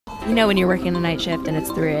You know when you're working a night shift and it's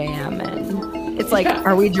 3 a.m. and it's like,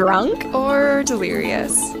 are we drunk or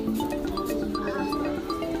delirious?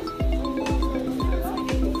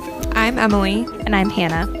 I'm Emily. And I'm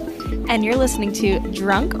Hannah. And you're listening to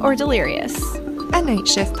Drunk or Delirious, A night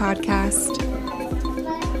shift podcast.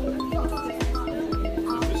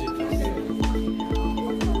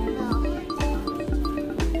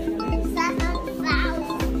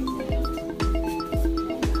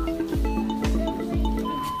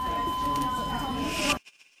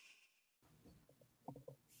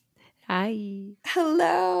 Hi.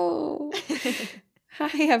 Hello.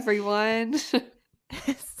 Hi, everyone.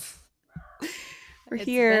 We're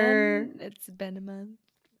here. It's been a month.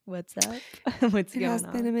 What's up? What's It going has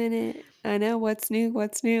on? been a minute. I know. What's new,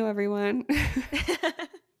 everyone?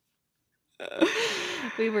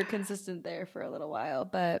 We were consistent there for a little while,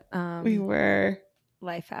 but We were.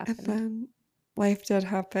 life And happened. then life did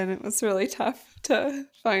happen. It was really tough to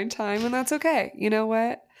find time, and that's okay. You know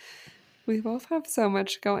what? We both have so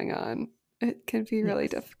much going on. It can be really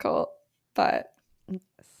Yes. difficult, but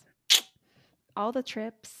All the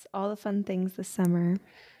trips, all the fun things this summer.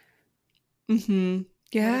 yeah, What have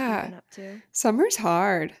you been up to? summer's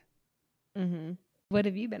hard. What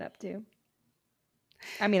have you been up to?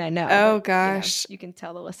 I mean, I know. Oh, but, you know, gosh. you can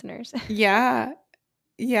tell the listeners. Yeah.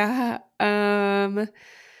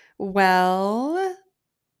 Well,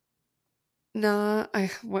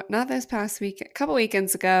 not this past week. A couple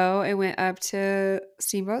weekends ago, I went up to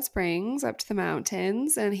Steamboat Springs, up to the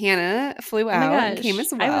mountains, and Hannah flew Oh my out and gosh, came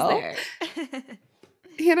as well. I was there.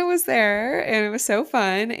 Hannah was there, and it was so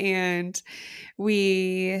fun. And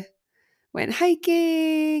we went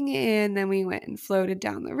hiking, and then we went and floated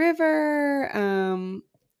down the river.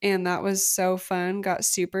 And that was so fun. Got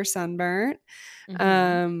super sunburnt.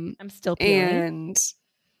 I'm still peeling. And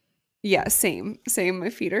yeah, same. My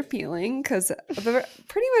feet are peeling because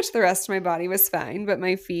pretty much the rest of my body was fine, but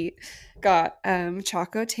my feet got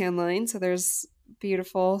Choco tan line, so there's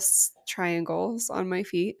beautiful triangles on my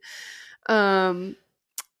feet. And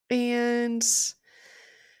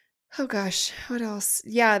oh gosh, what else?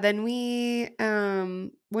 Yeah, then we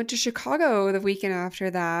went to Chicago the weekend after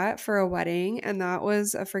that for a wedding, and that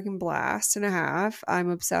was a freaking blast and a half. I'm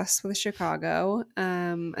obsessed with Chicago. I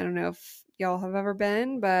don't know if y'all have ever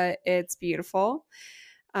been, but it's beautiful.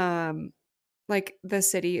 Like the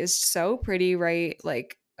city is so pretty, right?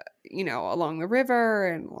 Like, along the river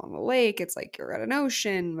and along the lake. It's like you're at an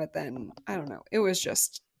ocean, but then I don't know. It was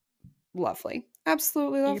just lovely.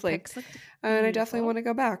 Absolutely Your lovely. pics looked And I definitely beautiful. want to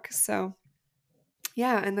go back. So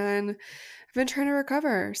yeah, and then I've been trying to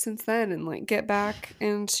recover since then and like get back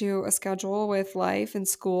into a schedule with life and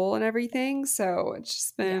school and everything. So it's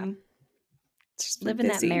just been living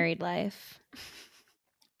busy. that married life.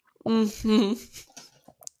 No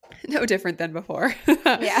different than before.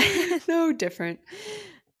 Yeah. No different.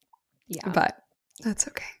 Yeah. But that's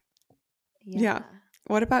okay. Yeah.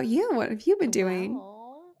 What about you? What have you been doing?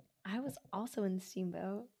 Well, I was also in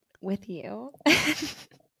Steamboat with you.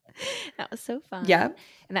 That was so fun. Yep.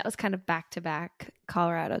 And that was kind of back-to-back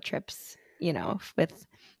Colorado trips, with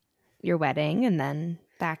your wedding and then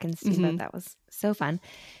back in Steamboat. That was so fun.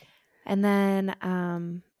 And then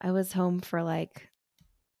I was home for like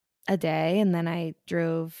a day, and then I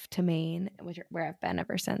drove to Maine, where I've been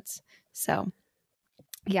ever since. So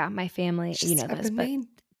yeah, my family, you know this, but Maine.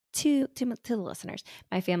 to the listeners,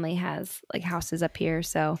 my family has like houses up here,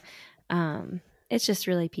 so it's just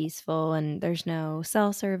really peaceful, and there's no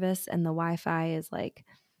cell service, and the Wi-Fi is like,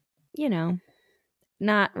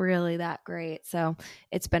 not really that great. So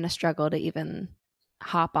it's been a struggle to even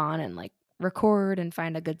hop on and like record and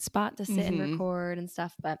find a good spot to sit and record and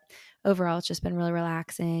stuff. But overall, it's just been really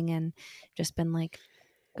relaxing, and just been like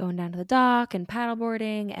going down to the dock and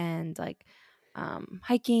paddleboarding and like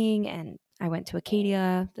hiking. And I went to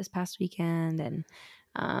Acadia this past weekend, and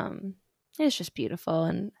it's just beautiful.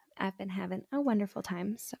 And I've been having a wonderful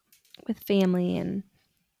time with family and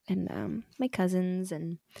my cousins,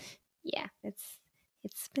 and yeah, it's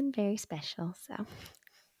been very special. So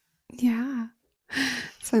Yeah.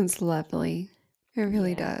 Sounds lovely. It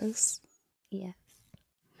really does. yes.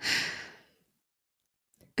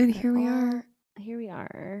 And here we are. Here we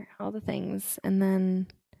are, all the things. And then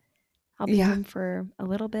I'll be home for a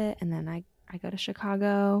little bit, and then I go to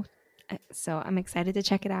Chicago. So I'm excited to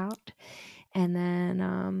check it out. And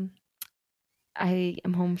then I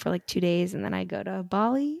am home for like 2 days, and then I go to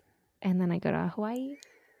Bali, and then I go to Hawaii,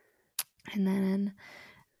 and then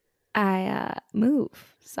I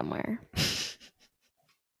move somewhere.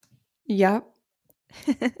 Yep.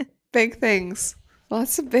 Big things.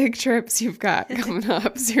 Lots of big trips you've got coming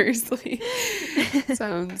up. Seriously.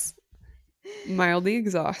 Sounds mildly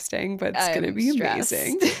exhausting, but it's going to be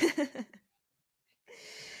amazing.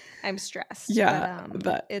 I'm stressed. Yeah,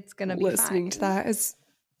 but it's going to be listening fine. to that is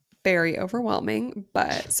very overwhelming,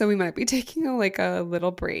 but so we might be taking a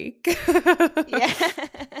little break. Yeah.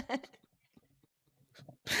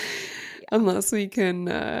 Unless we can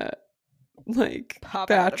Pop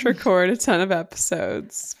batch record a ton of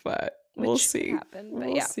episodes, but we'll see. Happen, but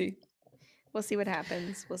we'll see. We'll see what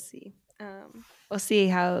happens. We'll see. We'll see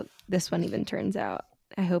how this one even turns out.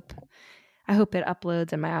 I hope it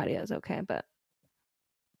uploads and my audio is okay, but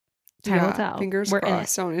time will tell. Fingers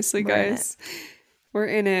crossed, honestly, guys. We're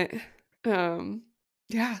in it.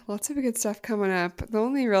 Yeah, lots of good stuff coming up. The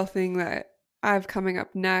only real thing that I have coming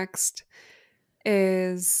up next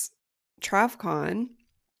is TravCon.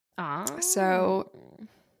 So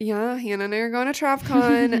yeah, Hannah and I are going to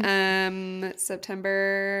TravCon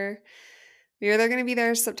September. We're either going to be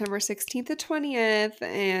there September 16th to 20th,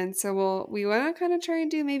 and so we want to kind of try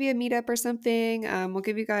and do maybe a meetup or something. We'll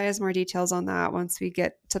give you guys more details on that once we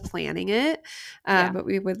get to planning it. But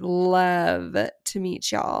we would love to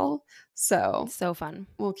meet y'all. So fun.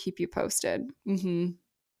 We'll keep you posted. Mm-hmm.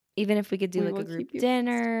 Even if we could do a group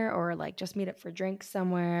dinner or just meet up for drinks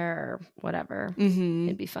somewhere or whatever,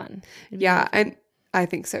 it'd be fun. And I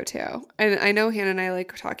think so too. And I know Hannah and I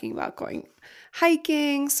like talking about going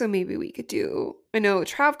hiking, so maybe we could I know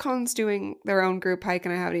TravCon's doing their own group hike,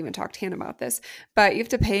 and I haven't even talked to Hannah about this, but you have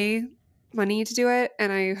to pay money to do it,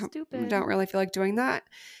 and I don't really feel like doing that.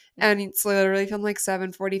 And it's literally from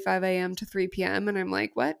 7:45 a.m. to 3 p.m. And I'm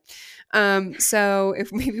like, what? So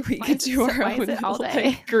if maybe we could do our own all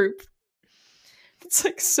day group.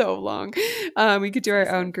 It's so long. We could do our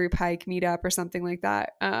own group hike meetup or something like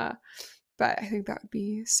that. But I think that would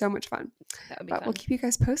be so much fun. That would be fun. We'll keep you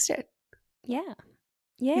guys posted. Yeah.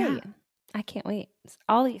 Yay. Yeah. I can't wait. It's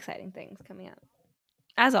all the exciting things coming up.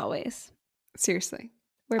 As always. Seriously.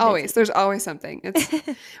 There's always something.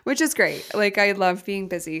 Which is great. I love being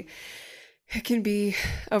busy. It can be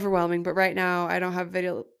overwhelming, but right now I don't have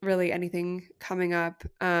really anything coming up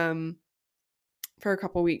for a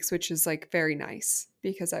couple weeks, which is very nice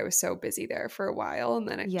because I was so busy there for a while, and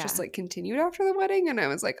then it just continued after the wedding, and I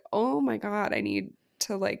was like, oh my God, I need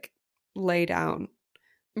to lay down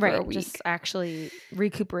for a week. Just actually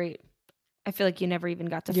recuperate. I feel like you never even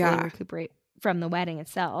got to fully recuperate from the wedding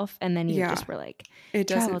itself, and then you just were it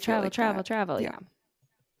travel. Yeah.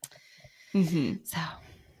 Mm-hmm. So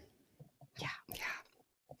yeah,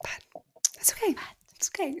 but it's okay.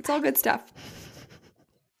 It's all good stuff.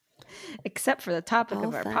 Except for the topic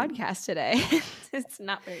of our podcast today. It's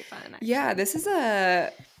not very fun, actually. Yeah, this is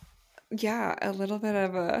a little bit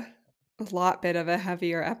of a lot bit of a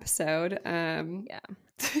heavier episode.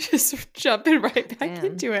 Just jumping right back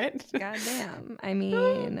into it. Goddamn. I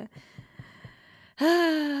mean,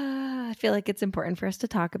 I feel like it's important for us to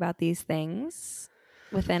talk about these things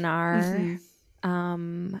within our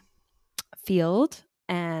field,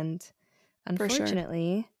 and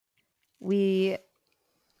unfortunately, we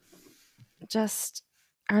just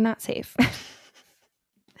are not safe.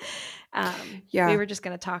 We were just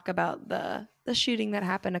going to talk about the shooting that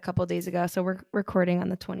happened a couple days ago. So we're recording on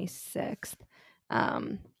the 26th.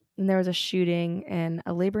 And there was a shooting in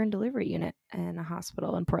a labor and delivery unit in a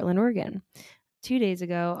hospital in Portland, Oregon, 2 days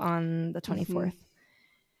ago on the 24th. Mm-hmm.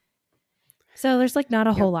 So there's not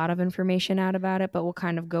a whole lot of information out about it, but we'll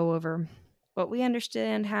kind of go over what we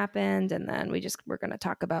understand happened. And then we're going to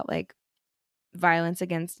talk about violence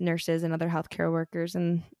against nurses and other healthcare workers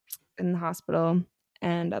in the hospital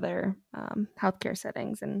and other healthcare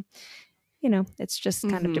settings. And, it's just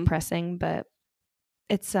kind of depressing, but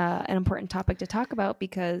it's an important topic to talk about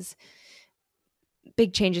because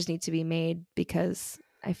big changes need to be made, because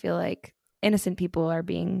I feel like innocent people are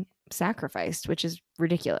being sacrificed, which is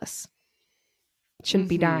ridiculous. Shouldn't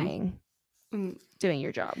be dying doing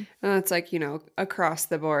your job. And it's across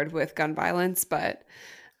the board with gun violence, but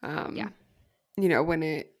when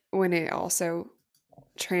it also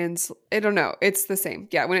I don't know, it's the same.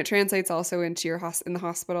 Yeah, when it translates also into your in the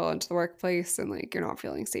hospital, into the workplace, and you're not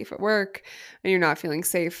feeling safe at work, and you're not feeling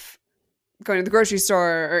safe going to the grocery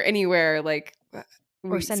store or anywhere,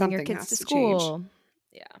 or sending your kids to school.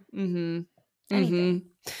 Yeah. Mm-hmm. Anything.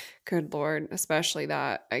 Mm-hmm. Good Lord, especially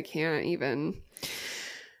that. I can't even.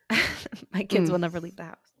 My kids will never leave the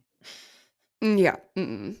house. Yeah.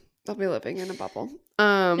 They'll be living in a bubble.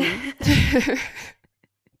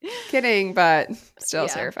 Kidding, but still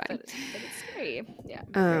terrifying. But it's scary. Yeah,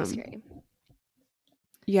 very scary.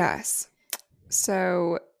 Yes.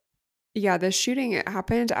 So, the shooting, it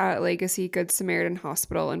happened at Legacy Good Samaritan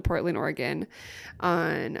Hospital in Portland, Oregon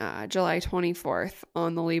on July 24th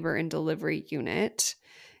on the labor and delivery unit.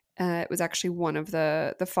 It was actually one of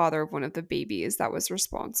the father of one of the babies that was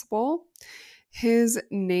responsible. His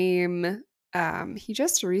name, he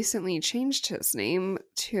just recently changed his name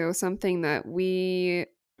to something that we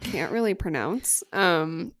can't really pronounce.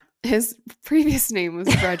 His previous name was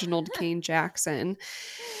Reginald Kane Jackson,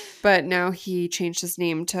 but now he changed his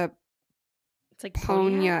name to It's like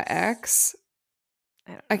Ponya Poniacs. X.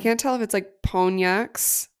 I don't I know. can't tell if it's like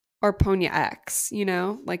Ponyax or Ponya X, you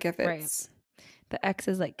know? Like if Right. it's, The X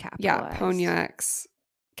is like yeah, capitalized. Ponya X,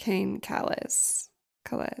 Kane Callis.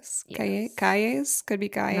 Callis. Yes. Calles? Could be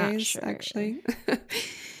Not Calles, sure. actually.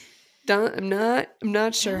 I'm not I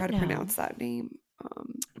sure how don't to know. pronounce that name.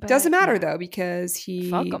 But Doesn't matter yeah, though, because fuck he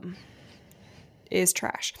them. is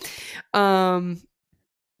trash. Um,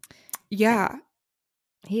 yeah.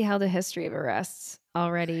 He held a history of arrests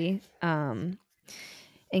already,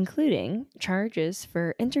 including charges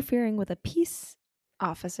for interfering with a peace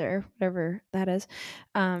officer, whatever that is,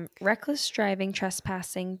 reckless driving,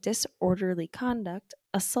 trespassing, disorderly conduct,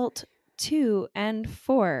 assault 2 and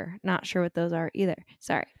 4. Not sure what those are either.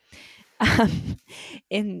 Sorry.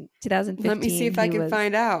 In Let me see 2015, if I he can was,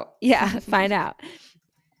 find out. yeah, find out.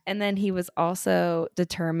 And then he was also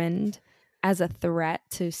determined as a threat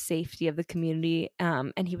to safety of the community,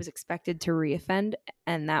 and he was expected to reoffend.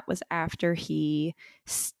 And that was after he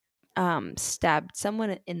stabbed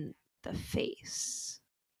someone in the face.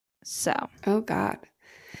 So Oh God.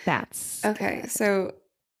 that's Okay, good. so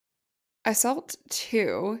assault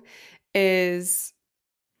 2 is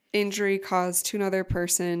injury caused to another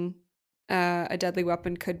person. A deadly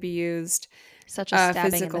weapon could be used. Such a stabbing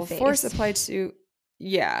in the Physical force face. applied to,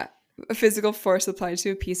 yeah, physical force applied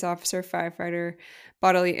to a peace officer, firefighter,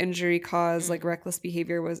 bodily injury caused, like Mm. reckless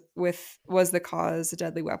behavior was the cause. A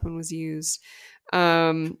deadly weapon was used.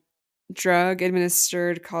 Um, Drug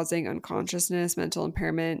administered causing unconsciousness, mental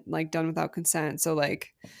impairment, like done without consent. So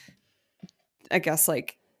like, I guess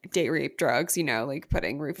like date rape drugs, you know, like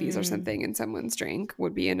putting roofies or Mm. something in someone's drink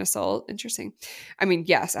would be an assault. Interesting. I mean,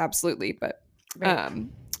 yes, absolutely, but Right.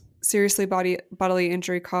 seriously bodily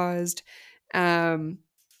injury caused, and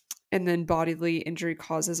then bodily injury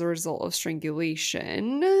caused as a result of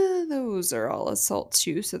strangulation. Those are all assault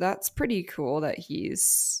too, so that's pretty cool that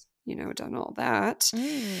he's, you know, done all that.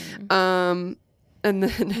 Mm. Um, and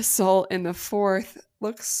then assault in the fourth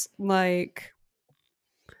looks like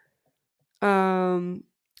um,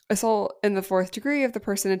 assault in the fourth degree if the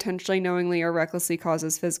person intentionally, knowingly, or recklessly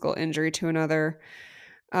causes physical injury to another.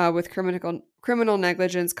 With criminal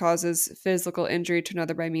negligence causes physical injury to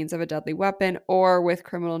another by means of a deadly weapon, or with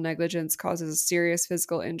criminal negligence causes serious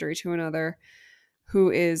physical injury to another who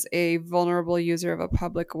is a vulnerable user of a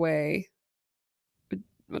public way,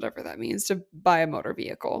 whatever that means, to buy a motor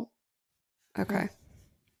vehicle. Hmm. Okay.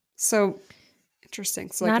 So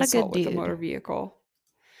interesting. So like Not a good assault with a dude. motor vehicle.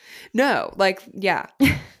 No, like, yeah.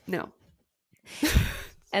 No.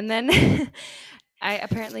 And then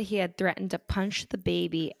apparently he had threatened to punch the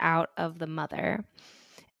baby out of the mother.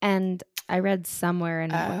 And I read somewhere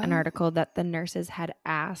in an Oh. article that the nurses had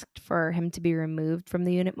asked for him to be removed from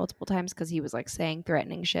the unit multiple times because he was like saying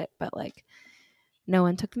threatening shit, but like no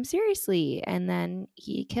one took him seriously. And then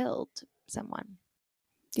he killed someone.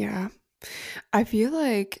 Yeah. I feel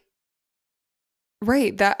like,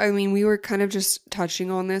 right, that, I mean, we were kind of just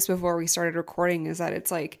touching on this before we started recording, is that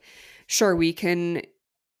it's like, sure, we can,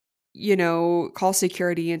 you know, call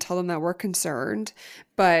security and tell them that we're concerned,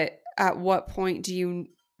 but at what point do you,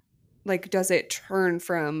 like, does it turn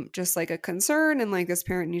from just like a concern and like this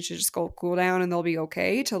parent needs to just go cool down and they'll be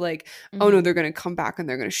okay, to like, oh no, Mm-hmm. they're going to come back and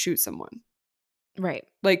they're going to shoot someone? Right.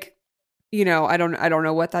 Like, you know, I don't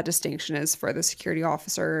know what that distinction is for the security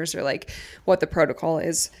officers, or like what the protocol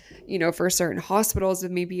is, you know, for certain hospitals,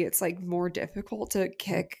 and maybe it's like more difficult to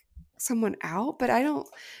kick someone out, but I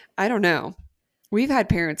don't know. We've had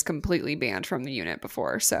parents completely banned from the unit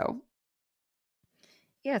before, so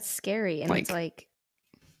Yeah, it's scary. And it's like, like,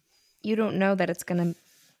 you don't know that it's going to,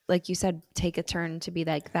 like you said, take a turn to be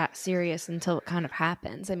like that serious until it kind of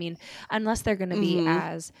happens. I mean, unless they're going to be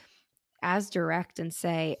mhm. as direct and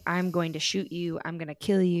say, I'm going to shoot you, I'm going to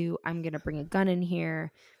kill you, I'm going to bring a gun in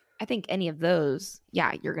here. I think any of those,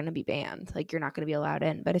 yeah, you're going to be banned. Like, you're not going to be allowed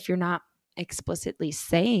in. But if you're not explicitly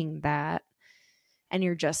saying that and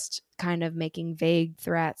you're just kind of making vague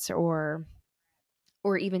threats, or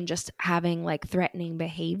even just having like threatening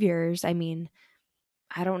behaviors, I mean,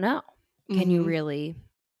 I don't know. Can you Mhm. really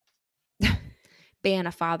ban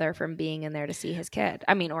a father from being in there to see his kid?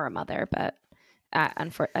 I mean, or a mother, but I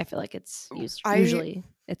feel like it's I usually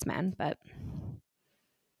it's men, but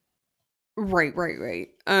right.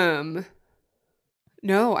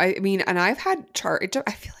 No, I mean, and I've had charge.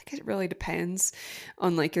 I feel like it really depends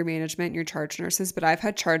on like your management and your charge nurses, but I've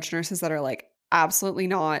had charge nurses that are like, absolutely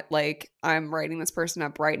not. Like, I'm writing this person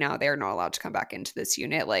up right now. They are not allowed to come back into this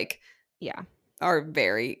unit. Like, Yeah. are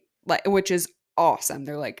very like, which is awesome.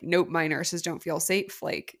 They're like, nope, my nurses don't feel safe.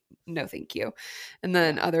 Like, no, thank you. And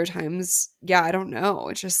then Yeah. other times, yeah, I don't know.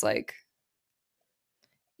 It's just like,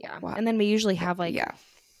 Yeah. what? And then we usually have like Yeah.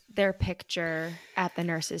 their picture at the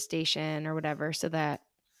nurse's station or whatever, so that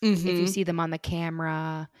if you Mm-hmm. see them on the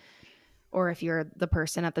camera or if you're the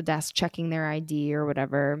person at the desk checking their ID or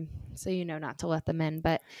whatever, so you know not to let them in.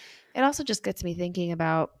 But it also just gets me thinking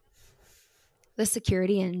about the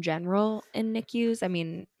security in general in NICUs. I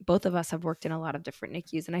mean, both of us have worked in a lot of different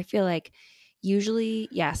NICUs, and I feel like usually,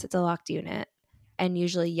 yes, it's a locked unit. And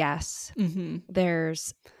usually, yes, Mm-hmm.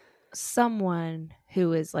 there's someone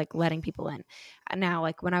who is like letting people in. Now,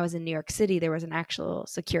 like when I was in New York City, there was an actual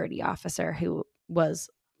security officer who was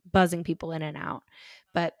buzzing people in and out.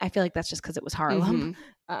 But I feel like that's just because it was Harlem.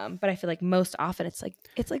 Mm-hmm. But I feel like most often it's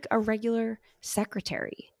like a regular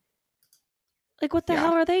secretary. Like, what the Yeah.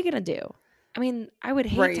 hell are they gonna do? I mean, I would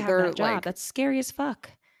hate to Right. have They're that job. like, That's scary as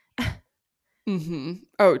fuck. mm-hmm.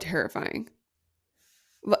 Oh, terrifying.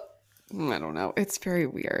 I don't know. It's very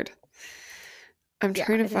weird. I'm Yeah,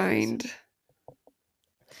 trying to it is. find.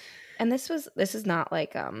 And this is not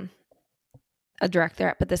like a direct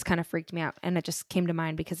threat, but this kind of freaked me out, and it just came to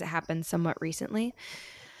mind because it happened somewhat recently.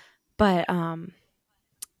 But I'm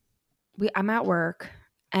at work,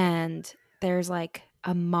 and there's like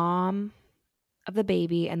a mom of the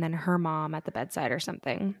baby and then her mom at the bedside or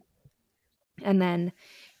something. And then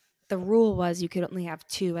the rule was you could only have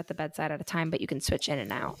two at the bedside at a time, but you can switch in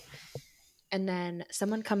and out. And then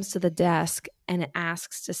someone comes to the desk and it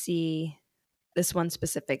asks to see this one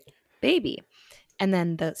specific baby. And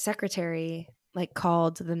then the secretary like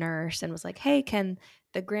called the nurse and was like, "Hey, can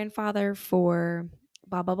the grandfather for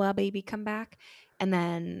blah blah blah baby come back?" And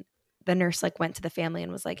then the nurse like went to the family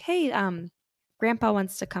and was like, "Hey, grandpa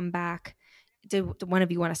wants to come back. Do one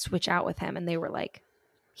of you want to switch out with him?" And they were like,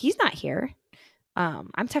 "He's not here.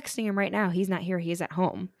 I'm texting him right now. He's not here. He's at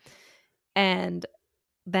home." And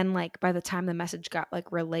then like by the time the message got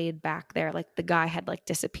like relayed back there, like the guy had like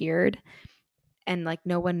disappeared, and like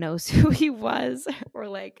no one knows who he was or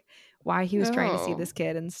like why he was trying to see Oh, this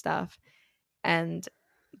kid and stuff. And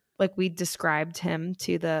like we described him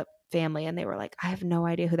to the family and they were like, "I have no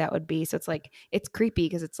idea who that would be." So it's like it's creepy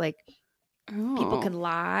because it's like people oh, can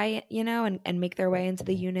lie, you know, and make their way into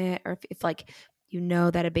the unit. Or if like you know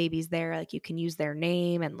that a baby's there, like you can use their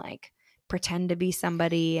name and like pretend to be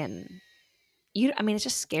somebody. And you, I mean, it's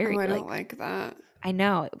just oh, scary. I don't Like like that. I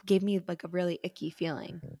know it gave me like a really icky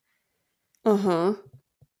feeling. Uh huh.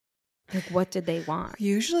 Like what did they want?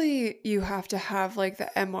 Usually, you have to have like the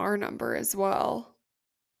MR number as well.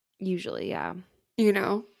 Usually, yeah. You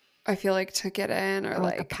know, I feel like to get in or Or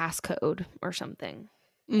like a like. passcode or something.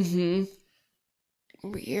 Mm-hmm.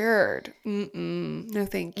 Weird. Mm-mm. No,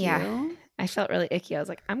 thank Yeah. you. I felt really icky. I was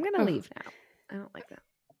like, I'm gonna Oh. leave now. I don't like that.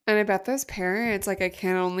 And I bet those parents, like, I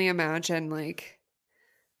can only imagine like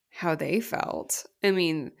how they felt. I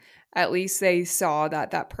mean, at least they saw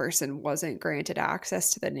that that person wasn't granted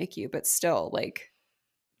access to the NICU, but still, like,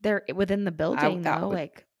 They're within the building that though. would.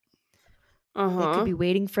 Like Uh they could huh. be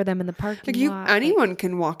waiting for them in the Like parking you, lot. anyone Like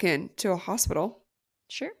can walk in to a hospital.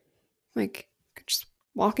 sure. Like, you could just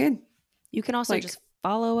walk in. You can also Like, just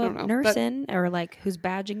follow I a don't know. nurse But. in or like who's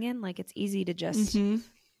badging in. Like it's easy to just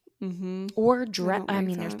Mm-hmm. Mm-hmm. or I dress. don't I like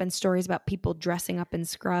mean, there's that. been stories about people dressing up in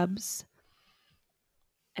scrubs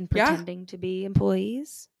and Yeah. pretending to be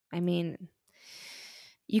employees. I mean,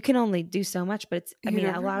 you can only do so much, but it's, I You mean,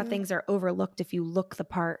 a never lot of know. things are overlooked if you look the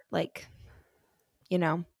part, like, you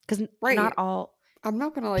know, because not Right. all I'm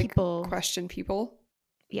not gonna like people, question people.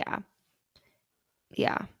 yeah.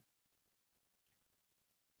 Yeah.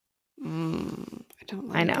 I don't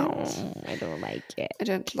I like know. it. I don't like it. I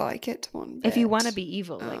don't like it one bit. If you want to be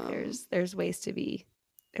evil, like Um, there's ways to be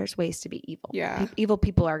evil. Yeah. Evil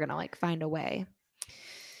people are gonna like find a way.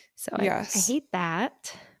 So I Yes. hate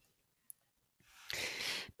that.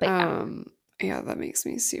 But yeah. Yeah, that makes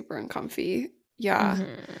me super uncomfy. Yeah.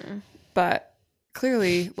 Mhm. But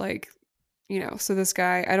clearly, like, you know, so this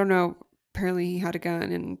guy, I don't know, apparently he had a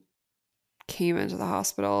gun and came into the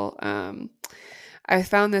hospital. I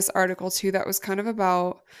found this article too that was kind of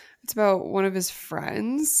about, it's about one of his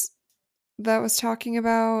friends that was talking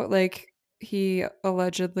about, like, he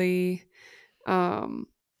allegedly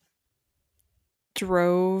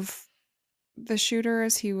drove the shooter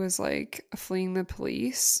as he was like fleeing the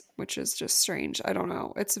police, which is just strange. I don't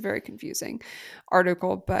know. It's a very confusing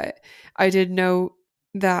article, but I did note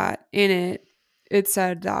that in it, it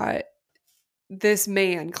said that this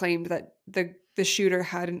man claimed that the shooter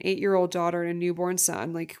had an 8-year-old daughter and a newborn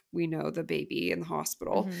son, like we know the baby in the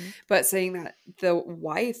hospital, but saying that the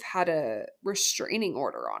wife had a restraining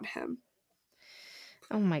order on him.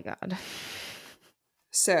 Oh my God.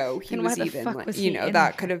 So he Then was why the even fuck like, was you he know, in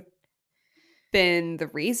that there? could have been the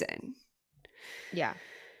reason. Yeah.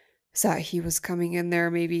 So he was coming in there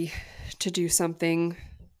maybe to do something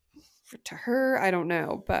to her. I don't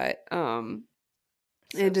know, but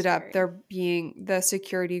ended up there being the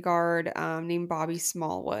security guard named Bobby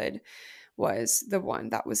Smallwood was the one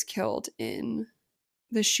that was killed in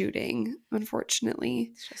the shooting,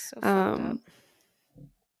 unfortunately. It's just so fucked up.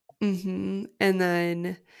 And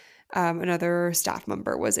then another staff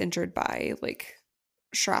member was injured by like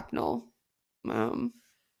shrapnel,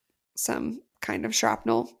 some kind of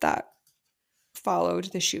shrapnel that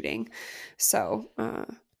followed the shooting. So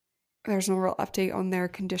there's no real update on their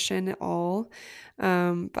condition at all.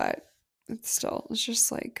 But it's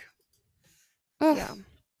just like, oh, yeah,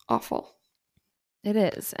 awful. It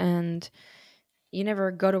is. And you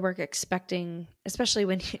never go to work expecting, especially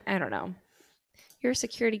when, I don't know, you're a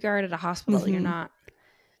security guard at a hospital. You're not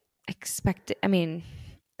expecting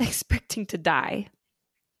to die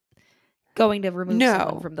going to remove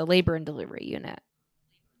someone from the labor and delivery unit.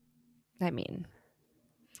 I mean,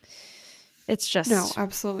 it's just no,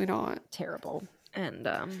 absolutely not terrible. And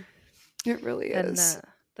it really is.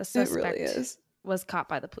 The suspect really is. Was caught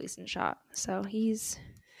by the police and shot. So he's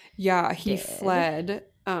he dead. Fled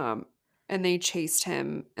and they chased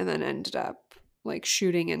him and then ended up like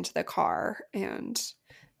shooting into the car and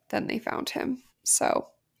then they found him. So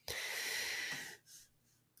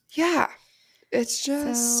yeah, it's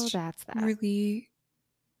just that's that. really,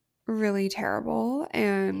 really terrible.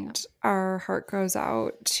 And our heart goes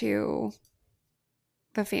out to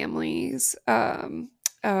the families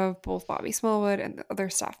of both Bobby Smallwood and the other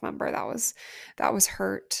staff member that was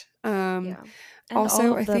hurt.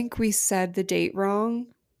 Also, I think we said the date wrong.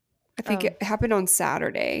 I think it happened on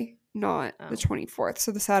Saturday, not the 24th.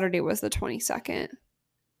 So the Saturday was the 22nd.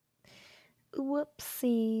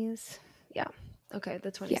 Whoopsies. Yeah. Okay,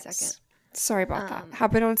 the 22nd. Yes. Sorry about that.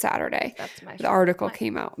 Happened on Saturday. That's my fault. The article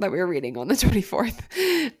came out that we were reading on the 24th.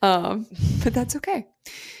 But that's okay.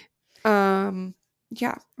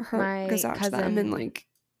 Yeah, her heart goes out to them and like,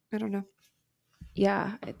 I don't know.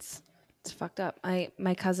 Yeah, it's fucked up.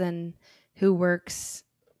 My cousin who works,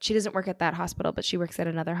 she doesn't work at that hospital, but she works at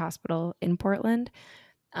another hospital in Portland.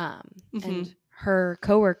 And her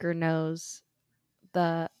coworker knows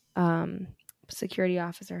the security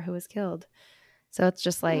officer who was killed. So it's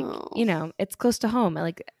just like, you know, it's close to home.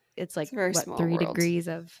 Like it's like what, 3 degrees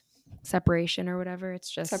of separation or whatever. It's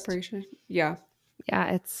just separation. Yeah. Yeah,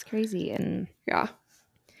 it's crazy. And yeah.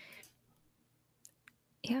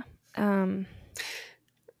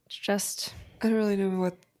 It's just, I don't really know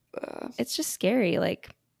what it's just scary, like,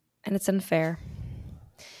 and it's unfair.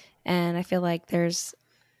 And I feel like there's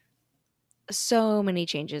so many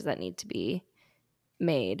changes that need to be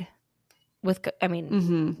made with,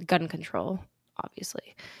 gun control,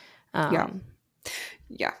 obviously. Yeah.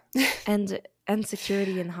 and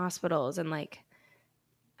security in hospitals and like,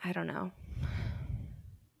 I don't know.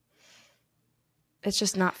 It's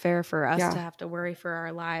just not fair for us to have to worry for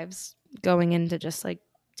our lives going in to just like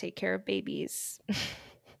take care of babies.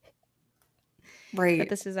 Right. But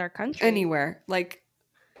this is our country. Anywhere. Like,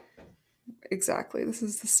 exactly. This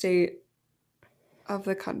is the state of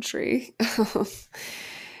the country.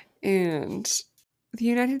 And the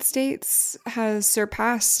United States has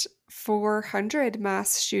surpassed 400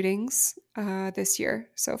 mass shootings this year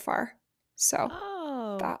so far. So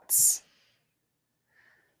that's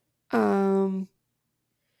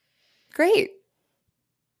great.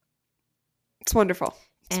 It's wonderful.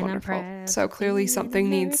 It's wonderful. So clearly something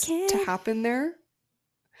needs to happen there.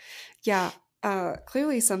 Yeah.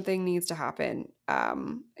 Clearly something needs to happen.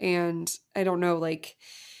 And I don't know, like,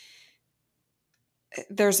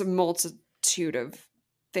 there's a multitude of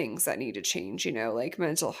things that need to change, you know, like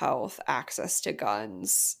mental health, access to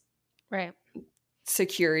guns, right,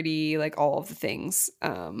 security, like all of the things.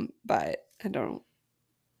 But I don't.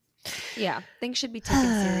 Yeah, things should be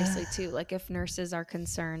taken seriously too. Like if nurses are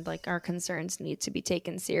concerned, like our concerns need to be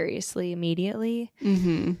taken seriously immediately.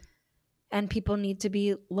 And people need to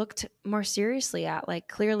be looked more seriously at. Like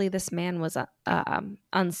clearly this man was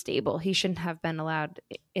unstable. He shouldn't have been allowed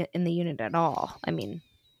in the unit at all. I mean,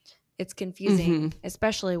 it's confusing,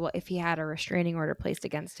 especially if he had a restraining order placed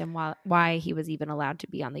against him, why he was even allowed to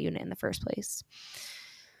be on the unit in the first place,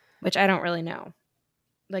 which I don't really know,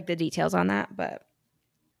 like the details on that, but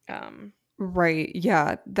Right.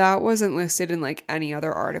 Yeah. That wasn't listed in like any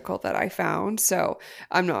other article that I found. So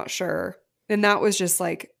I'm not sure. And that was just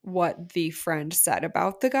like what the friend said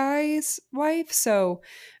about the guy's wife. So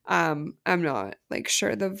I'm not like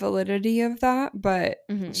sure the validity of that, but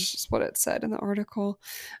Hmm. it's just what it said in the article.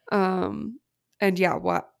 Um and yeah,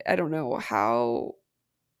 what I don't know how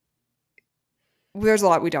there's a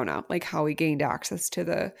lot we don't know, like how he gained access to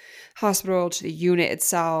the hospital, to the unit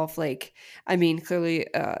itself. Like, I mean, clearly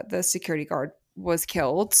the security guard was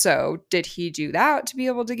killed. So did he do that to be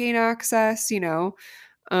able to gain access, you know?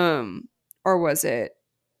 Um, or was it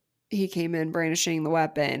he came in brandishing the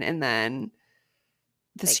weapon and then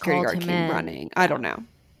the They security called guard him came in. running? I Yeah. don't know.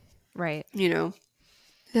 Right. You know,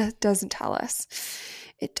 that doesn't tell us.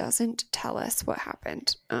 It doesn't tell us what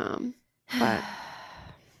happened. But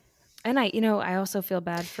And I also feel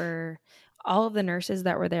bad for all of the nurses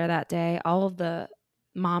that were there that day, all of the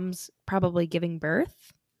moms probably giving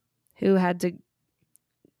birth who had to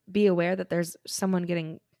be aware that there's someone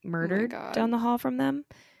getting oh my murdered down God. the hall from them.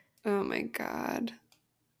 Oh my God.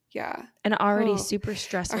 Yeah. An already Oh, super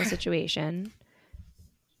stressful situation.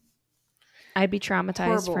 I'd be traumatized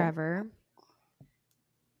horrible. forever.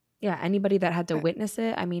 Yeah, anybody that had to witness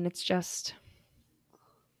it, I mean, it's just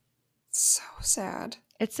So sad.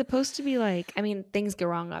 it's supposed to be like, I mean, things go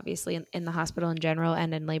wrong obviously in the hospital in general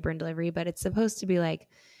and in labor and delivery, but it's supposed to be like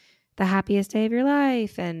the happiest day of your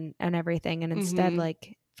life and everything, and instead Mm-hmm.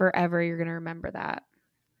 like forever you're going to remember that.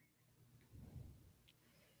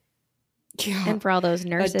 Yeah. And for all those A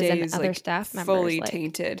nurses day and is other like staff members, fully like,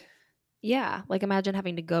 tainted. yeah, like imagine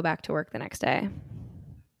having to go back to work the next day.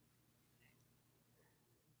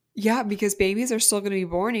 Yeah, because babies are still going to be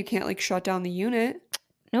born. You can't like shut down the unit.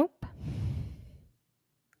 Nope.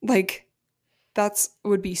 Like that's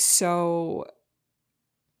would be so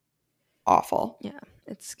awful. Yeah,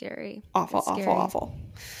 it's scary. Awful, It's awful, scary. awful.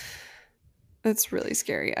 It's really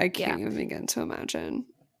scary. I Yeah. can't even begin to imagine.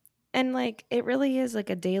 And like it really is like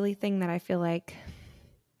a daily thing that I feel like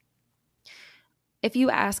if you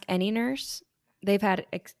ask any nurse, they've had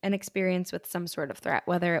an experience with some sort of threat,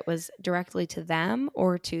 whether it was directly to them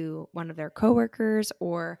or to one of their coworkers,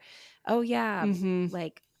 or, oh yeah, Mm-hmm.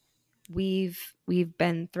 like we've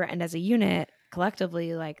been threatened as a unit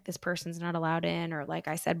collectively, like this person's not allowed in, or like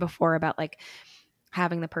I said before about like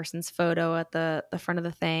having the person's photo at the front of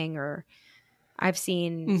the thing, or I've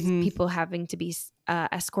seen Mm-hmm. people having to be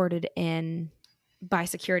escorted in by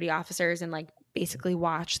security officers and like basically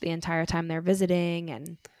watch the entire time they're visiting,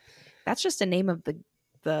 and that's just a name of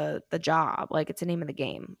the job. Like it's a name of the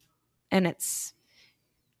game, and it's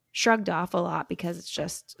shrugged off a lot because it's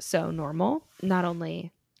just so normal, not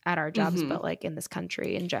only at our jobs Mm-hmm. but like in this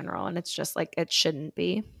country in general, and it's just like it shouldn't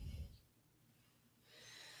be.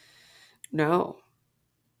 No.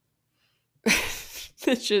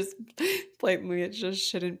 It's just blatantly it just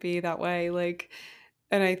shouldn't be that way. Like,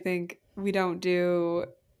 and I think we don't do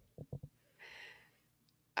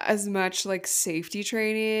as much like safety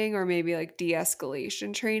training or maybe like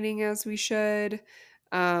de-escalation training as we should.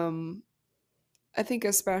 Um I think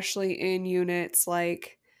especially in units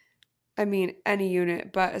like I mean any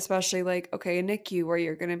unit, but especially like okay, a NICU where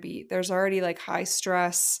you're going to be there's already like high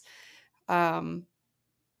stress um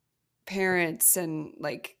parents and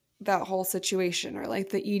like that whole situation or like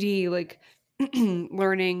the ED like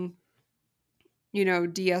learning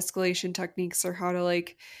de-escalation techniques or how to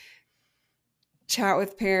like chat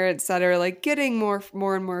with parents that are like getting more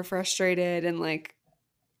and more frustrated and like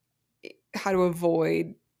how to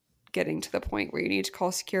avoid getting to the point where you need to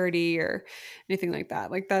call security or anything like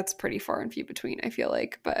that. Like that's pretty far and few between, I feel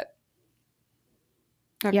like, but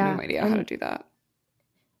I have no Yeah, idea how to and do that.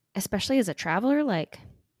 especially as a traveler, like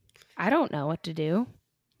I don't know what to do.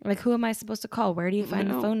 Like who am I supposed to call? Where do you find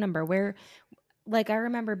the No. phone number? Where, like I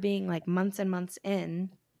remember being like months and months in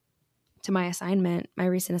to my assignment, my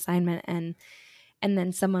recent assignment, and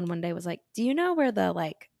then someone one day was like, "Do you know where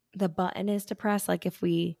the button is to press like if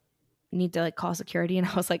we need to like call security?" And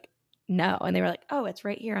I was like, "No." And they were like, "Oh, it's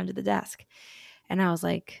right here under the desk." And I was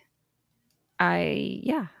like, "I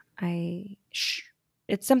yeah, I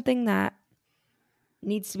it's something that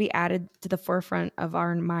needs to be added to the forefront of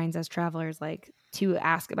our minds as travelers, like to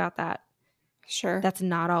ask about that. Sure. That's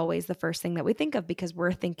not always the first thing that we think of because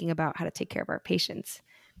we're thinking about how to take care of our patients,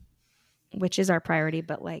 which is our priority.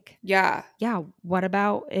 But like, Yeah. yeah, what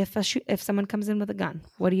about if someone comes in with a gun?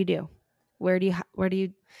 What do you do? Where do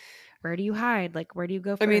you hide? Like, where do you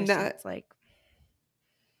go I mean first? And that it's like,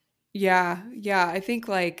 yeah, I think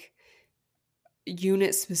like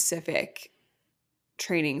unit specific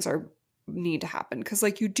trainings are need to happen cuz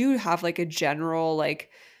like you do have like a general like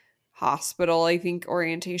hospital, I think,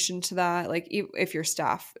 orientation to that, like if you're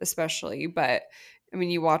staff especially. But I mean,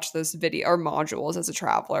 you watch those video or modules as a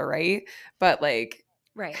traveler, right? But like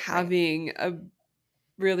Right. having a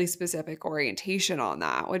really specific orientation on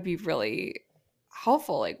that would be really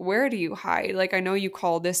helpful. Like, where do you hide? Like, I know you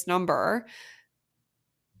call this number,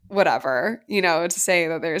 whatever, you know, to say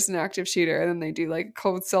that there's an active shooter, and then they do like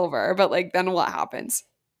code silver, but like then what happens?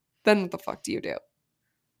 Then what the fuck do you do?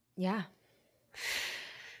 Yeah.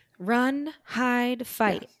 Run, hide,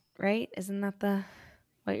 fight, right? Isn't that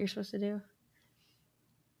what you're supposed to do?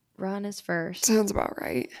 Run is first. Sounds about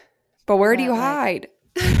right. But where do you hide?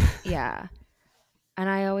 Yeah. And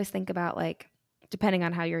I always think about, like, depending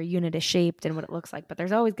on how your unit is shaped and what it looks like, but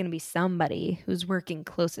there's always going to be somebody who's working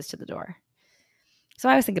closest to the door. So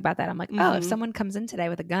I always think about that. I'm like, oh, if someone comes in today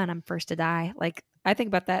with a gun, I'm first to die. Like, I think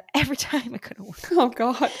about that every time I couldn't work. Oh,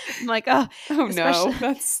 God. I'm like, oh no,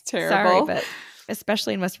 that's terrible. Sorry, but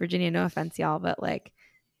especially in West Virginia, no offense, y'all, but like,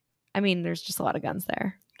 I mean, there's just a lot of guns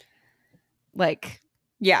there. Like,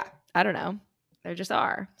 yeah, I don't know. There just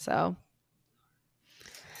are. So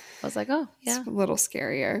I was like, oh, yeah. It's a little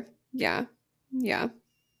scarier. Yeah. Yeah.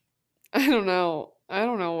 I don't know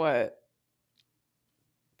what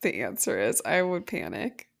the answer is. I would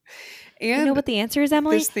panic. And you know what the answer is,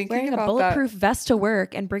 Emily? Wearing a bulletproof vest to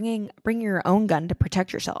work and bring your own gun to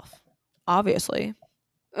protect yourself. Obviously.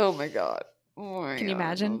 Oh my God. Can you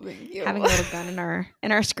imagine having a little gun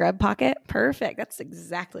in our scrub pocket? Perfect. That's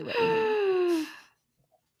exactly what we need.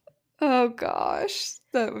 Oh gosh,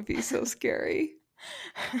 that would be so scary.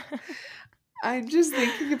 I'm just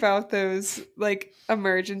thinking about those like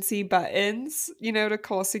emergency buttons, you know, to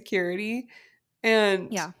call security.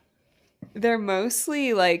 And yeah, they're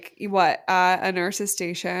mostly like what, at a nurse's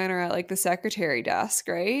station or at like the secretary desk,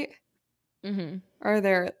 right? Mm-hmm.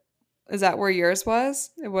 Is that where yours was?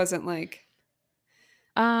 It wasn't like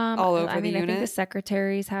all over the unit? I think the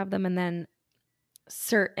secretaries have them, and then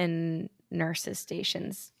certain nurses'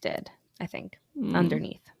 stations did, I think,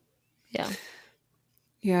 underneath. Yeah.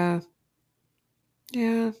 Yeah.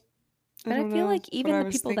 Yeah. But I feel like even the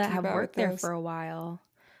people that have worked there for a while,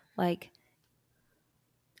 like,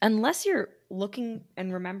 unless you're looking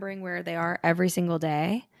and remembering where they are every single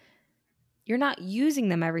day, you're not using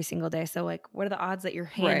them every single day. So, like, what are the odds that your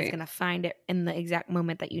hand is going to find it in the exact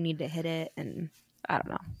moment that you need to hit it? And I don't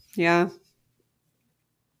know. Yeah.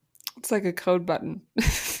 It's like a code button.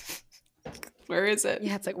 Where is it?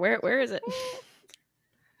 Yeah, it's like, where is it?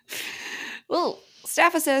 Well,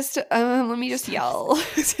 staff assist. Let me just yell.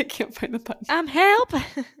 I can't find the button. Help.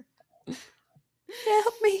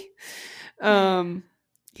 Help me.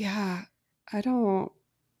 Yeah. I don't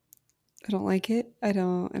like it.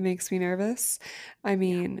 It makes me nervous. I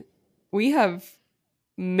mean, we have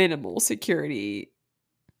minimal security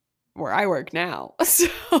where I work now. So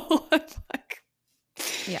I'm like,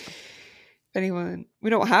 yeah. We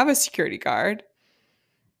don't have a security guard.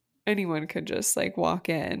 Anyone could just like walk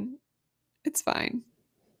in. It's fine.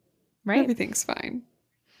 Right. Everything's fine.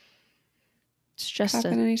 It's just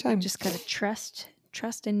happen anytime. Just gotta trust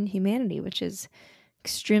in humanity, which is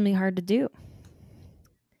extremely hard to do.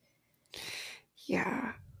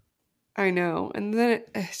 Yeah, I know. And then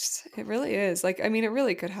it really is. Like, I mean, it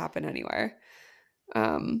really could happen anywhere.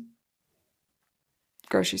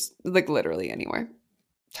 Groceries, like literally anywhere.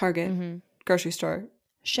 Target, grocery store,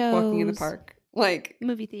 shows, walking in the park, like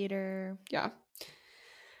movie theater. Yeah.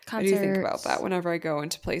 Concerts. I do think about that whenever I go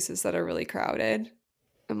into places that are really crowded.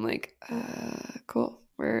 I'm like, cool.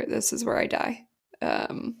 This is where I die.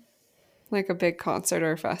 Like a big concert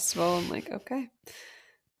or festival. I'm like, okay,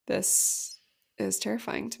 this is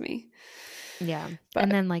terrifying to me. Yeah.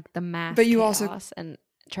 And then like the mass but you chaos also and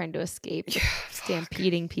trying to escape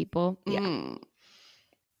stampeding people. Yeah. Oh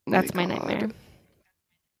that's my nightmare.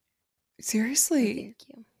 Seriously.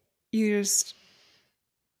 Thank you.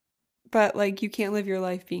 But like you can't live your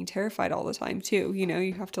life being terrified all the time too. You know,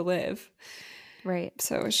 you have to live. Right.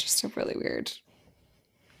 So it's just really weird.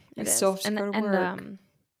 It is. Still have to go to work.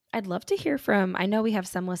 I'd love to hear from, I know we have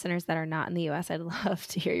some listeners that are not in the US. I'd love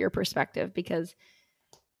to hear your perspective because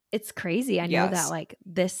it's crazy. I know that like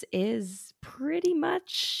this is pretty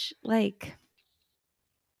much like,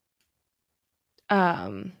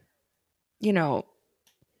 you know,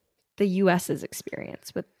 the US's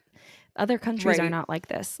experience with other countries are not like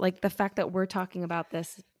this. Like the fact that we're talking about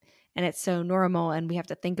this and it's so normal and we have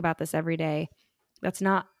to think about this every day. That's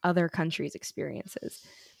not other countries' experiences,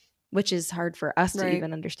 which is hard for us to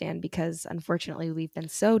even understand because unfortunately we've been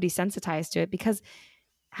so desensitized to it because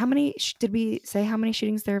did we say how many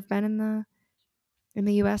shootings there have been in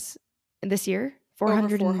the US in this year?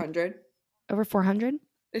 400. Over 400. Over 400?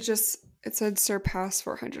 It's just It said surpass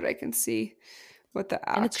 400. I can see what the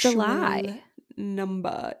And it's actual July.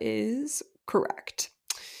 number is. Correct.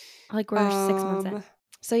 Like we're 6 months in.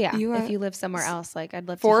 So yeah, if you live somewhere else, like I'd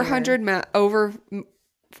love to hear.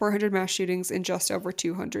 400 mass shootings in just over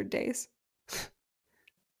 200 days.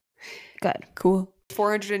 Good. Cool.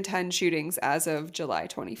 410 shootings as of July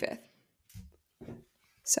 25th.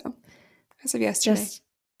 So, as of yesterday.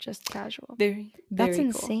 Just casual. Very, That's very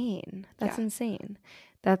insane. Cool. That's insane.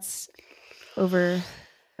 That's over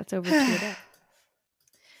 2 a day.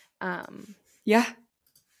 Yeah.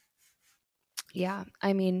 Yeah.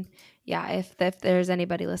 I mean, yeah, if there's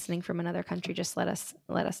anybody listening from another country, just let us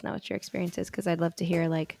know what your experience is, because I'd love to hear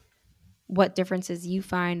like what differences you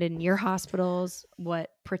find in your hospitals,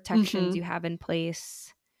 what protections you have in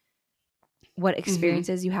place, what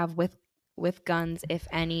experiences you have with guns, if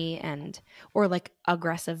any, and or like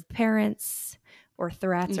aggressive parents or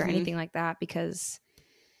threats or anything like that, because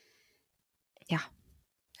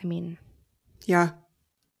I mean, yeah,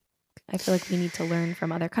 I feel like we need to learn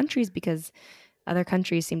from other countries, because other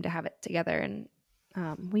countries seem to have it together and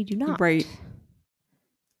we do not. Right.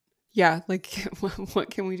 Yeah, like what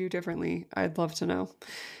can we do differently? I'd love to know.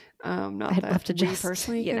 Not I'd that love to we just,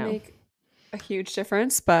 personally can make a huge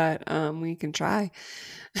difference, but we can try.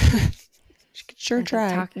 Sure,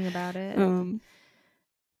 try. Talking about it,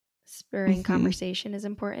 spurring conversation is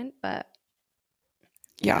important, but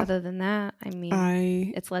other than that, I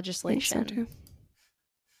mean, it's legislation. Think so too.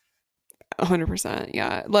 100%.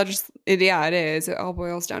 Yeah. It is. It all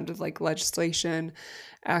boils down to like legislation,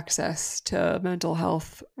 access to mental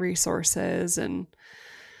health resources, and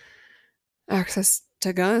access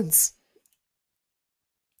to guns.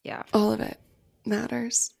 Yeah. All of it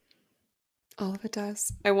matters. All of it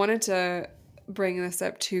does. I wanted to bring this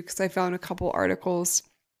up too, because I found a couple articles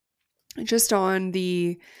just on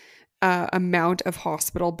the amount of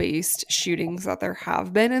hospital-based shootings that there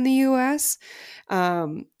have been in the U.S.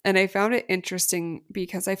 And I found it interesting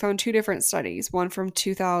because I found two different studies, one from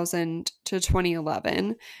 2000 to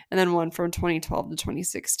 2011, and then one from 2012 to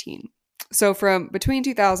 2016. So from between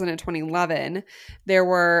 2000 and 2011, there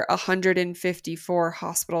were 154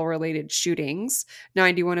 hospital-related shootings.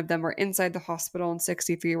 91 of them were inside the hospital and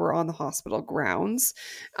 63 were on the hospital grounds.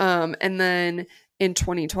 And then in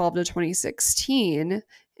 2012 to 2016,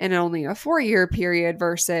 in only a 4-year period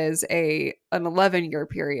versus an 11-year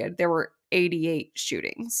period, there were 88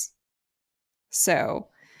 shootings. So,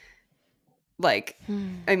 like,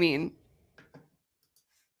 I mean,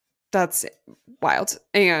 that's wild.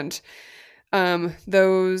 And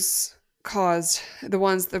those caused,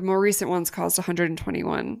 the more recent ones caused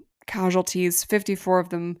 121 casualties. 54 of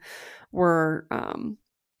them were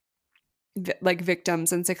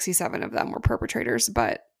victims, and 67 of them were perpetrators.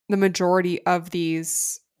 But the majority of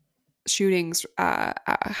these shootings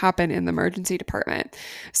happen in the emergency department.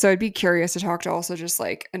 So I'd be curious to talk to also just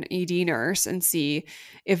like an ED nurse and see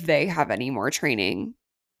if they have any more training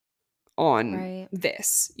on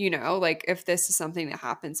this, like if this is something that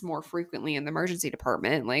happens more frequently in the emergency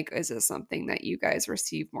department. Like, is this something that you guys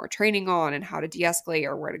receive more training on, and how to de-escalate,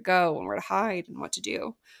 or where to go and where to hide and what to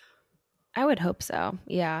do? I would hope so.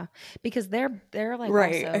 Yeah. Because they're like,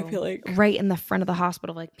 right. Also I feel like right in the front of the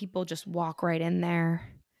hospital. Like people just walk right in there.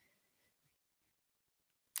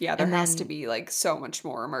 Yeah, there has to be like so much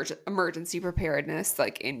more emergency preparedness,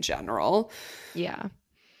 like in general. Yeah.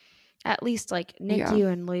 At least like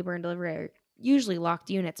NICU and labor and delivery are usually locked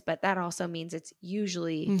units, but that also means it's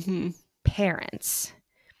usually parents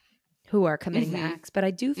who are committing the acts. But I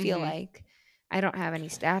do feel like, I don't have any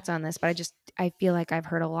stats on this, but I feel like I've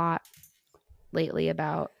heard a lot lately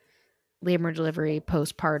about labor and delivery,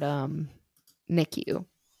 postpartum, NICU,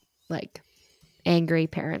 like angry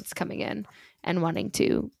parents coming in and wanting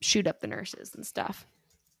to shoot up the nurses and stuff.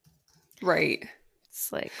 Right.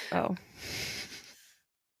 It's like, oh,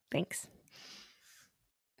 thanks.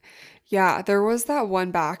 Yeah, there was that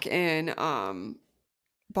one back in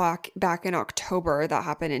October that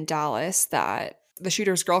happened in Dallas, that the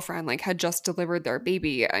shooter's girlfriend like had just delivered their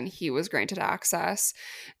baby, and he was granted access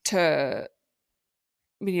to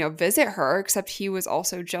visit her, except he was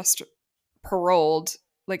also just paroled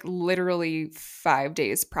like literally 5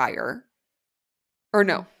 days prior. Or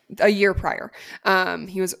no, a year prior.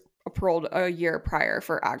 He was paroled a year prior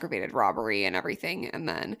for aggravated robbery and everything. And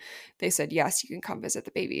then they said, yes, you can come visit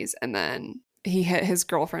the babies. And then he hit his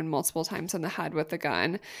girlfriend multiple times on the head with the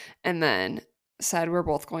gun, and then said, we're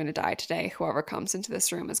both going to die today. Whoever comes into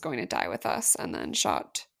this room is going to die with us. And then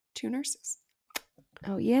shot 2 nurses.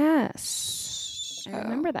 Oh, yes. I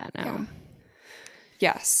remember that now. Yeah.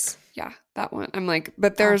 Yes. Yeah, that one. I'm like,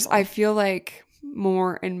 but there's, awful. I feel like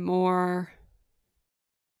more and more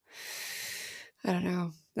I don't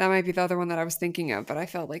know. That might be the other one that I was thinking of, but I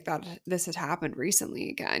felt like that this had happened recently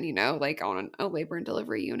again, like on a labor and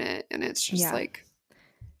delivery unit. And it's just Yeah. like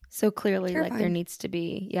So clearly, like there terrifying. needs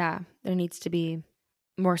to be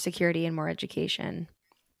more security and more education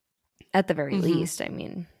at the very least. I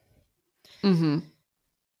mean,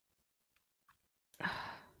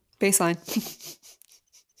 Baseline.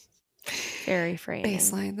 very frightening.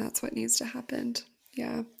 Baseline. That's what needs to happen.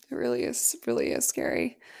 Yeah, it really is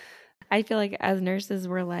scary. I feel like as nurses,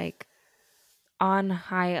 we're like on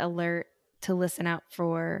high alert to listen out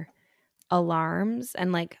for alarms,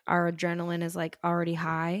 and like our adrenaline is like already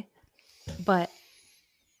high, but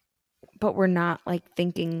we're not like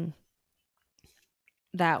thinking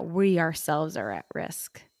that we ourselves are at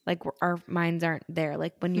risk. Like our minds aren't there.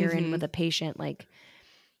 Like when you're in with a patient, like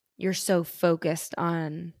you're so focused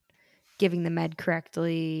on giving the med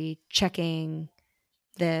correctly, checking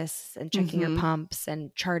this and checking your pumps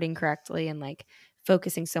and charting correctly, and like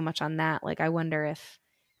focusing so much on that. Like I wonder if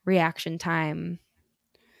reaction time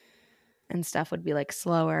and stuff would be like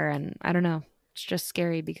slower, and I don't know. It's just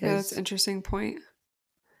scary because Yeah, that's an interesting point.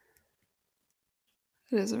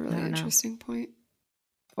 It is a really interesting point.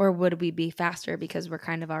 Or would we be faster because we're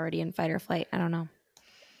kind of already in fight or flight? I don't know.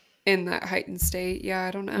 In that heightened state, yeah,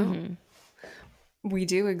 I don't know. We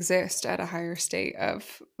do exist at a higher state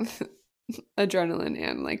of adrenaline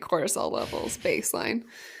and like cortisol levels baseline,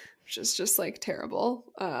 which is just like terrible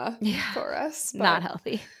for us. But, not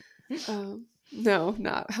healthy. No,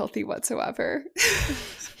 not healthy whatsoever.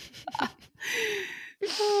 I'm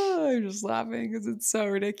just laughing because it's so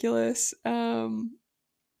ridiculous.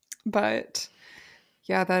 But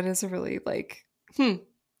yeah, that is a really like,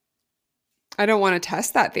 I don't want to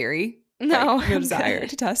test that theory. No, no desire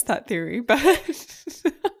to test that theory, but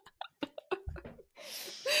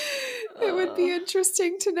it would be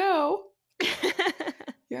interesting to know.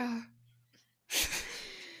 Yeah.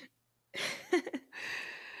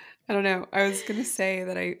 I don't know. I was going to say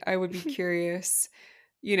that I would be curious,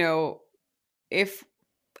 if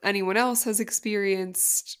anyone else has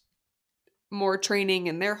experienced more training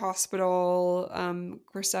in their hospital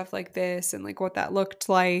for stuff like this and like what that looked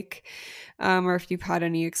like, or if you've had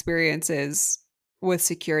any experiences with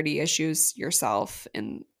security issues yourself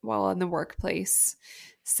while in the workplace.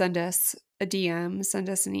 Send us a DM, send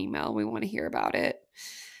us an email. We want to hear about it.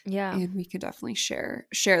 Yeah. And we can definitely share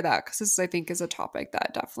that, because this, I think, is a topic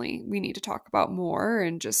that definitely we need to talk about more,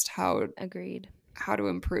 and just how to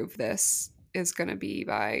improve this is going to be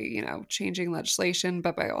by, changing legislation,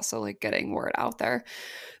 but by also like getting word out there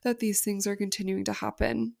that these things are continuing to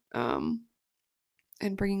happen, and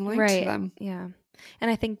bringing light to them. Yeah.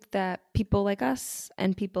 And I think that people like us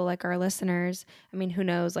and people like our listeners, I mean, who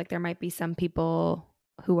knows, like there might be some people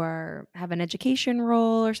who have an education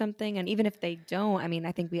role or something. And even if they don't, I mean,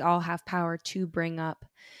 I think we all have power to bring up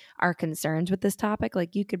our concerns with this topic.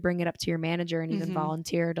 Like you could bring it up to your manager and even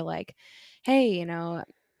volunteer to like, hey,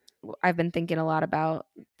 I've been thinking a lot about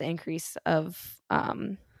the increase of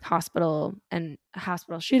hospital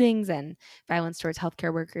shootings and violence towards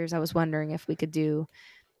healthcare workers. I was wondering if we could do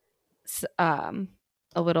a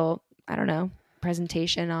little, I don't know,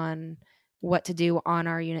 presentation on what to do on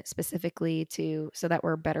our unit specifically so that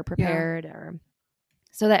we're better prepared, or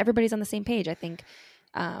so that everybody's on the same page. I think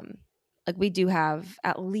like we do have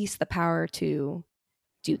at least the power to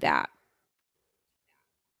do that.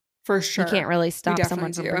 For sure. You can't really stop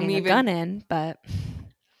someone from bringing a gun in, but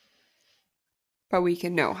we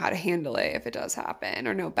can know how to handle it if it does happen,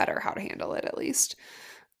 or know better how to handle it at least.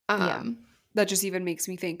 That just even makes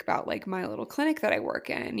me think about like my little clinic that I work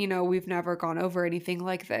in. We've never gone over anything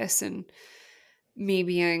like this, and me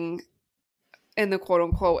being in the quote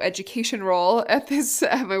unquote education role at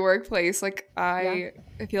my workplace, like I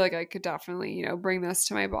feel like I could definitely, bring this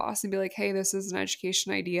to my boss and be like, hey, this is an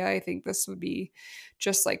education idea. I think this would be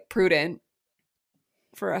just like prudent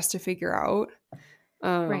for us to figure out.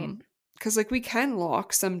 Right. Because like we can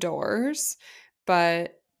lock some doors,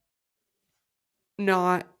 but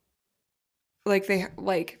not like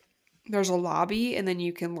there's a lobby, and then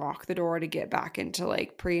you can lock the door to get back into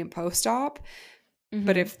like pre and post op.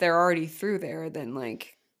 But if they're already through there, then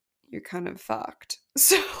like you're kind of fucked.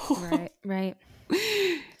 So right.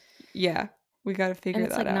 Yeah, we got to figure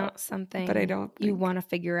that out. It's like not something but I don't think you want to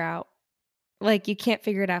figure out. Like you can't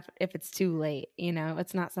figure it out if it's too late.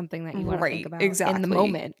 It's not something that you want to think about in the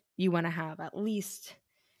moment. You want to have at least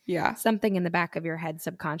something in the back of your head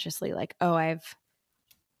subconsciously, like, oh, I've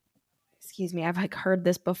like heard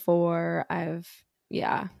this before. I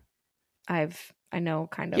know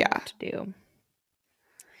kind of what to do.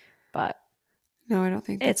 But No, I don't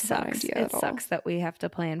think that's a bad idea at all. It sucks that we have to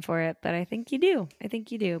plan for it, but I think you do. I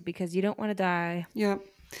think you do, because you don't want to die Yep.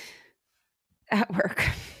 at work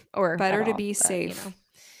or better at to all, be but, safe.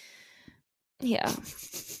 Yeah.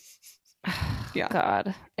 Yeah.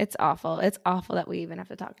 God, it's awful. It's awful that we even have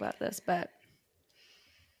to talk about this, but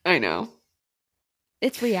I know.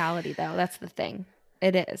 It's reality, though. That's the thing.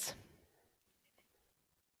 It is.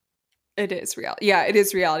 It is reality. Yeah, it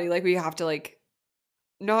is reality. Like, we have to, like,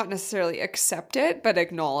 not necessarily accept it, but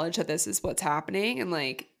acknowledge that this is what's happening and,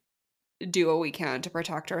 like, do what we can to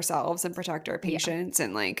protect ourselves and protect our patients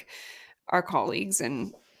and, like, our colleagues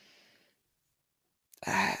and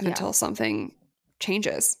until something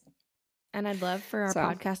changes. And I'd love for our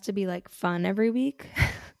podcast to be, like, fun every week.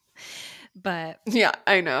 But yeah,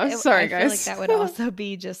 I know. Sorry, guys. I feel like that would also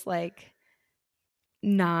be just, like,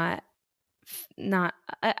 not,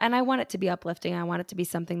 and I want it to be uplifting. I want it to be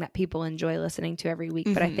something that people enjoy listening to every week.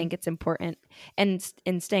 But I think it's important, and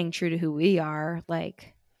in staying true to who we are,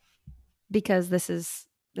 like, because this is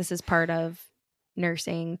part of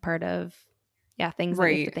nursing, part of things that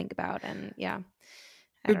we have to think about, and I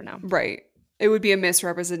don't know. Right. It would be a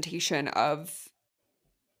misrepresentation of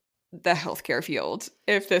the healthcare field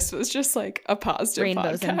if this was just like a positive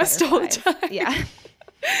Rainbows podcast all the time.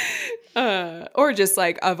 Yeah. Or just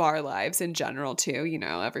like of our lives in general too. You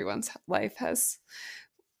know, everyone's life has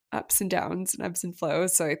ups and downs and ebbs and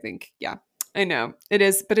flows. So I think, I know it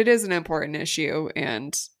is, but it is an important issue,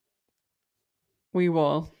 and we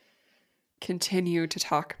will continue to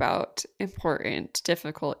talk about important,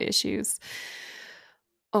 difficult issues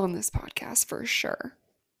on this podcast for sure.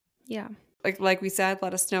 Yeah. Like we said,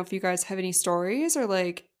 let us know if you guys have any stories or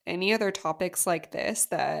like any other topics like this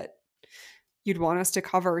that you'd want us to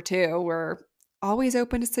cover too. We're always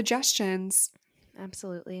open to suggestions.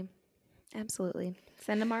 Absolutely. Send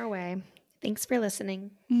them our way. Thanks for listening.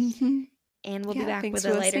 Mm-hmm. And we'll be back with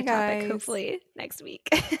a lighter topic, hopefully, next week.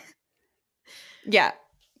 Yeah.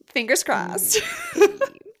 Fingers crossed.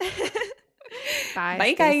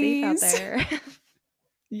 Bye guys. Stay safe out there.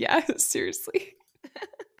 Yeah, seriously.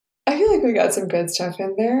 I feel like we got some good stuff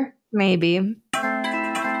in there. Maybe.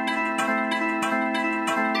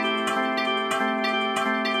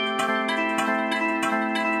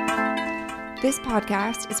 This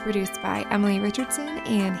podcast is produced by Emily Richardson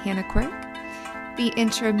and Hannah Quirk. The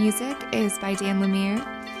intro music is by Dan Lemire.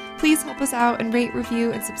 Please help us out and rate,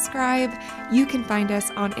 review, and subscribe. You can find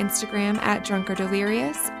us on Instagram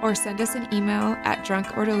 @DrunkOrDelirious or send us an email at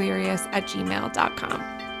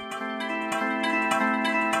drunkordeliirious@gmail.com.